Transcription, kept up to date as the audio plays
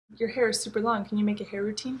Your hair is super long. Can you make a hair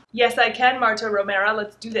routine? Yes, I can, Marta Romero.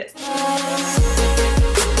 Let's do this.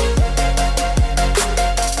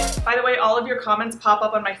 By the way, all of your comments pop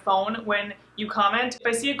up on my phone when you comment. If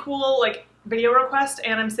I see a cool like video request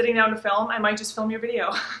and I'm sitting down to film, I might just film your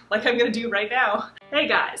video like I'm gonna do right now. Hey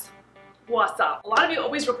guys, what's up? A lot of you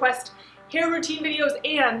always request hair routine videos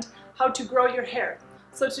and how to grow your hair.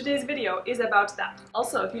 So today's video is about that.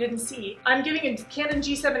 Also, if you didn't see, I'm giving a Canon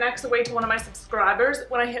G7X away to one of my subscribers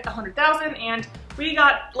when I hit 100,000, and we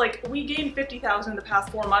gained 50,000 in the past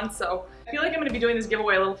 4 months, so I feel like I'm gonna be doing this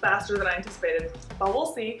giveaway a little faster than I anticipated, but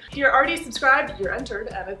we'll see. If you're already subscribed, you're entered,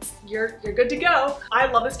 and you're good to go. I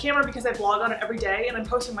love this camera because I vlog on it every day, and I'm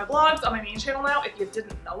posting my vlogs on my main channel now. If you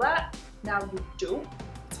didn't know that, now you do.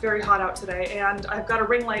 It's very hot out today, and I've got a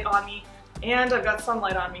ring light on me, and I've got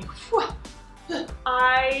sunlight on me. Whew.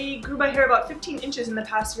 I grew my hair about 15 inches in the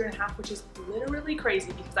past 1.5 years, which is literally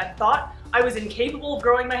crazy because I thought I was incapable of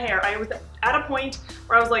growing my hair. I was at a point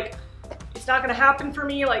where I was like, it's not gonna happen for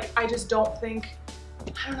me. Like, I just don't think,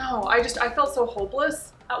 I don't know. I felt so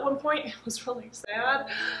hopeless at one point. It was really sad.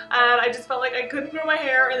 And I just felt like I couldn't grow my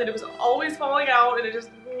hair and that it was always falling out, and it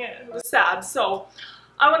was sad. So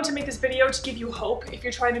I wanted to make this video to give you hope if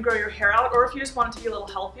you're trying to grow your hair out, or if you just want it to be a little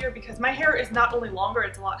healthier, because my hair is not only longer,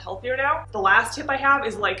 it's a lot healthier now. The last tip I have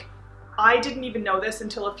is like, I didn't even know this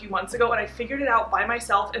until a few months ago, and I figured it out by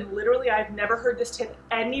myself, and literally I've never heard this tip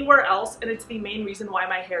anywhere else, and it's the main reason why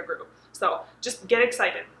my hair grew. So just get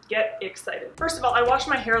excited. Get excited. First of all, I wash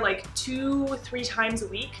my hair like 2-3 times a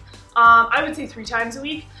week. I would say 3 times a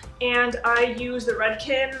week. And I use the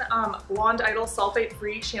Redken Blonde Idol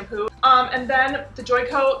sulfate-free shampoo. And then the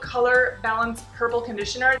Joico Color Balance Purple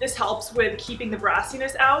Conditioner. This helps with keeping the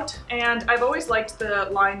brassiness out. And I've always liked the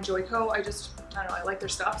line Joico. I don't know, I like their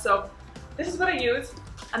stuff. So this is what I use.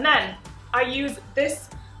 And then I use this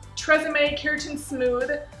Tresemme Keratin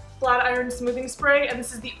Smooth Flat Iron Smoothing Spray, and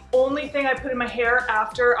this is the only thing I put in my hair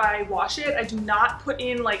after I wash it. I do not put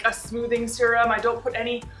in like a smoothing serum. I don't put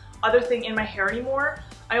any other thing in my hair anymore.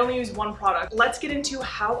 I only use one product. Let's get into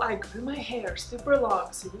how I grew my hair super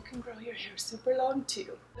long so you can grow your hair super long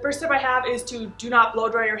too. The first tip I have is to do not blow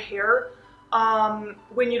dry your hair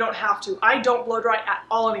when you don't have to. I don't blow dry at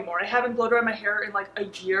all anymore. I haven't blow dried my hair in like a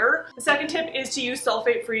year. The second tip is to use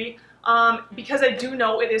sulfate-free because I do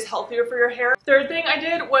know it is healthier for your hair. Third thing I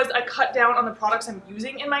did was I cut down on the products I'm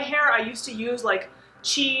using in my hair. I used to use like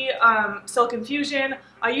Chi, Silk Infusion.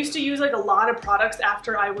 I used to use like a lot of products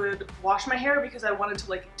after I would wash my hair because I wanted to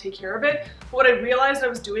like take care of it. But what I realized I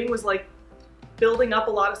was doing was like building up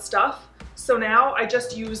a lot of stuff. So now I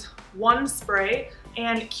just use one spray,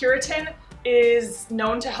 and keratin is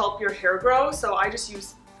known to help your hair grow. So I just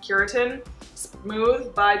use Keratin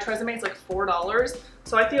Smooth by Tresemme. It's like $4.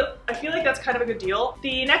 So I feel like that's kind of a good deal.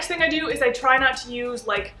 The next thing I do is I try not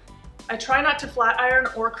to flat iron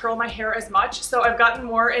or curl my hair as much. So I've gotten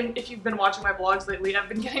more, and if you've been watching my vlogs lately, I've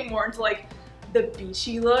been getting more into like the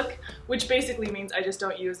beachy look, which basically means I just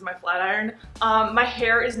don't use my flat iron. My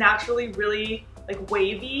hair is naturally really like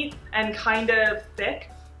wavy and kind of thick,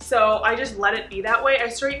 so I just let it be that way. I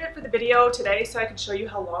straightened it for the video today so I could show you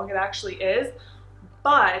how long it actually is,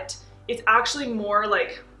 but it's actually more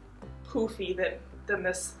like poofy than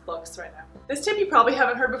this looks right now. This tip you probably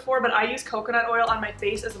haven't heard before, but I use coconut oil on my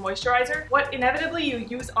face as a moisturizer. What inevitably you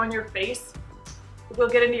use on your face will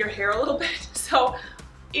get into your hair a little bit, so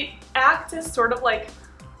it acts as sort of like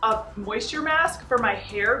a moisture mask for my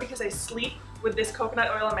hair because I sleep with this coconut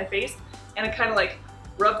oil on my face, and it kind of like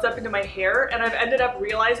rubs up into my hair, and I've ended up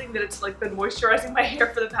realizing that it's like been moisturizing my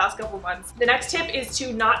hair for the past couple months. The next tip is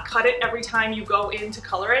to not cut it every time you go in to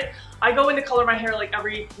color it. I go in to color my hair like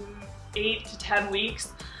every 8 to 10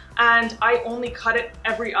 weeks, and I only cut it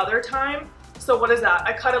every other time. So what is that?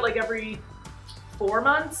 I cut it like every 4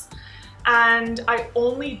 months, and I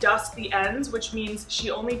only dust the ends, which means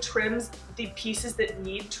she only trims the pieces that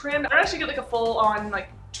need trim. I don't actually get like a full-on like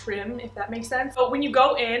trim, if that makes sense. But when you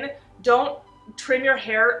go in, don't trim your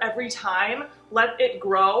hair every time, let it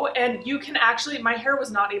grow. And you can actually, my hair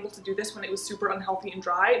was not able to do this when it was super unhealthy and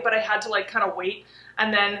dry, but I had to like kind of wait,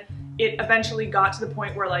 and then it eventually got to the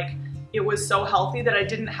point where like it was so healthy that I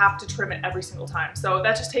didn't have to trim it every single time. So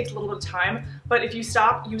that just takes a little bit of time, but if you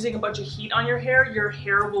stop using a bunch of heat on your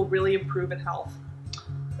hair will really improve in health,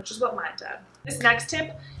 which is what mine did. This next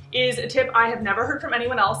tip is a tip I have never heard from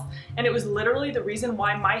anyone else, and it was literally the reason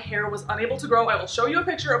why my hair was unable to grow. I will show you a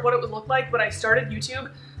picture of what it would look like when I started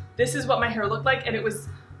YouTube. This is what my hair looked like, and it was,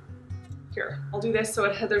 here, I'll do this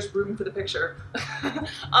so there's room for the picture.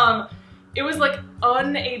 It was like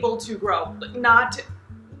unable to grow,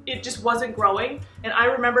 it just wasn't growing. And I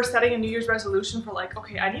remember setting a New Year's resolution for like,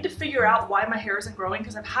 okay, I need to figure out why my hair isn't growing,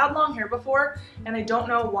 because I've had long hair before and I don't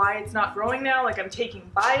know why it's not growing now. Like I'm taking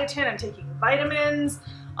biotin, I'm taking vitamins,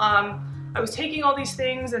 I was taking all these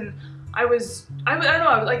things, and I don't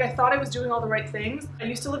know, like I thought I was doing all the right things. I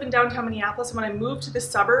used to live in downtown Minneapolis, and when I moved to the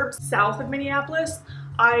suburbs south of Minneapolis,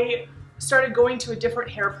 I started going to a different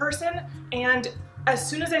hair person, and as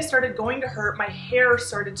soon as I started going to her, my hair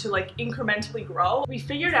started to like incrementally grow. We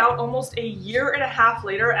figured out almost a year and a half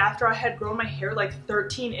later, after I had grown my hair like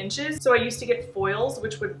 13 inches. So I used to get foils,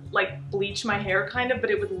 which would like bleach my hair kind of,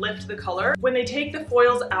 but it would lift the color. When they take the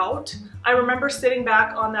foils out, I remember sitting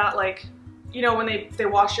back on that, like, you know, when they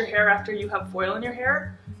wash your hair after you have foil in your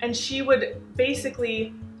hair, and she would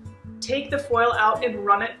basically take the foil out and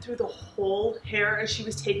run it through the whole hair as she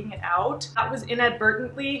was taking it out. That was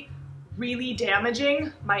inadvertently really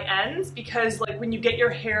damaging my ends, because like when you get your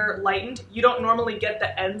hair lightened, you don't normally get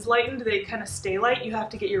the ends lightened, they kind of stay light, you have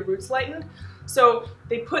to get your roots lightened. So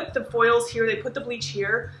they put the foils here, they put the bleach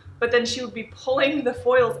here, but then she would be pulling the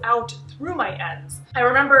foils out through my ends. I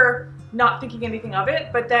remember not thinking anything of it,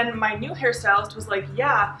 but then my new hairstylist was like,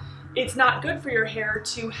 yeah, it's not good for your hair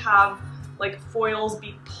to have like foils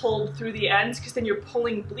be pulled through the ends, because then you're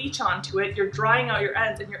pulling bleach onto it, you're drying out your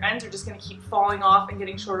ends, and your ends are just gonna keep falling off and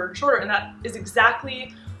getting shorter and shorter. And that is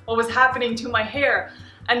exactly what was happening to my hair.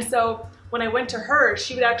 And so when I went to her,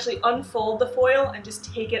 she would actually unfold the foil and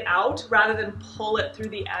just take it out rather than pull it through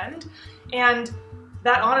the end. And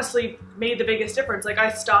that honestly made the biggest difference. Like I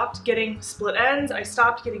stopped getting split ends, I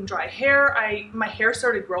stopped getting dry hair, my hair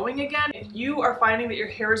started growing again. If you are finding that your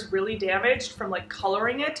hair is really damaged from like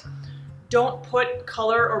coloring it, don't put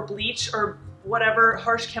color or bleach or whatever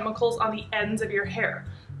harsh chemicals on the ends of your hair,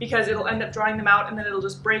 because it'll end up drying them out and then it'll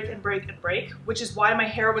just break and break and break, which is why my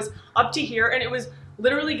hair was up to here and it was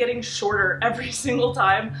literally getting shorter every single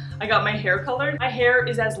time I got my hair colored. My hair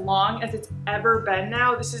is as long as it's ever been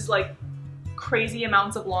now. This is like crazy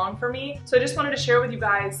amounts of long for me. So I just wanted to share with you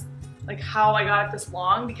guys like how I got it this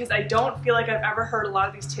long, because I don't feel like I've ever heard a lot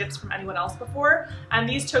of these tips from anyone else before, and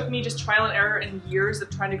these took me just trial and error and years of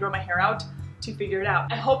trying to grow my hair out to figure it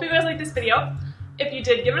out. I hope you guys liked this video. If you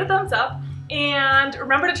did, give it a thumbs up, and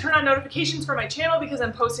remember to turn on notifications for my channel, because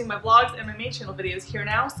I'm posting my vlogs and my main channel videos here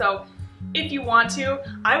now. So if you want to,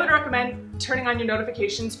 I would recommend turning on your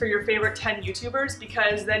notifications for your favorite 10 YouTubers,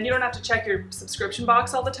 because then you don't have to check your subscription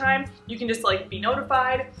box all the time. You can just like be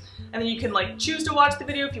notified, and then you can like choose to watch the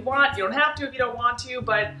video if you want. You don't have to if you don't want to,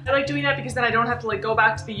 but I like doing that because then I don't have to like go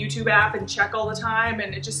back to the YouTube app and check all the time,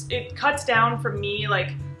 and it cuts down from me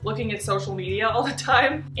like looking at social media all the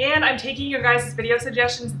time. And I'm taking your guys' video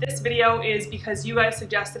suggestions. This video is because you guys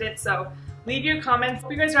suggested it, so leave your comments.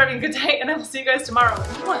 Hope you guys are having a good day, and I will see you guys tomorrow.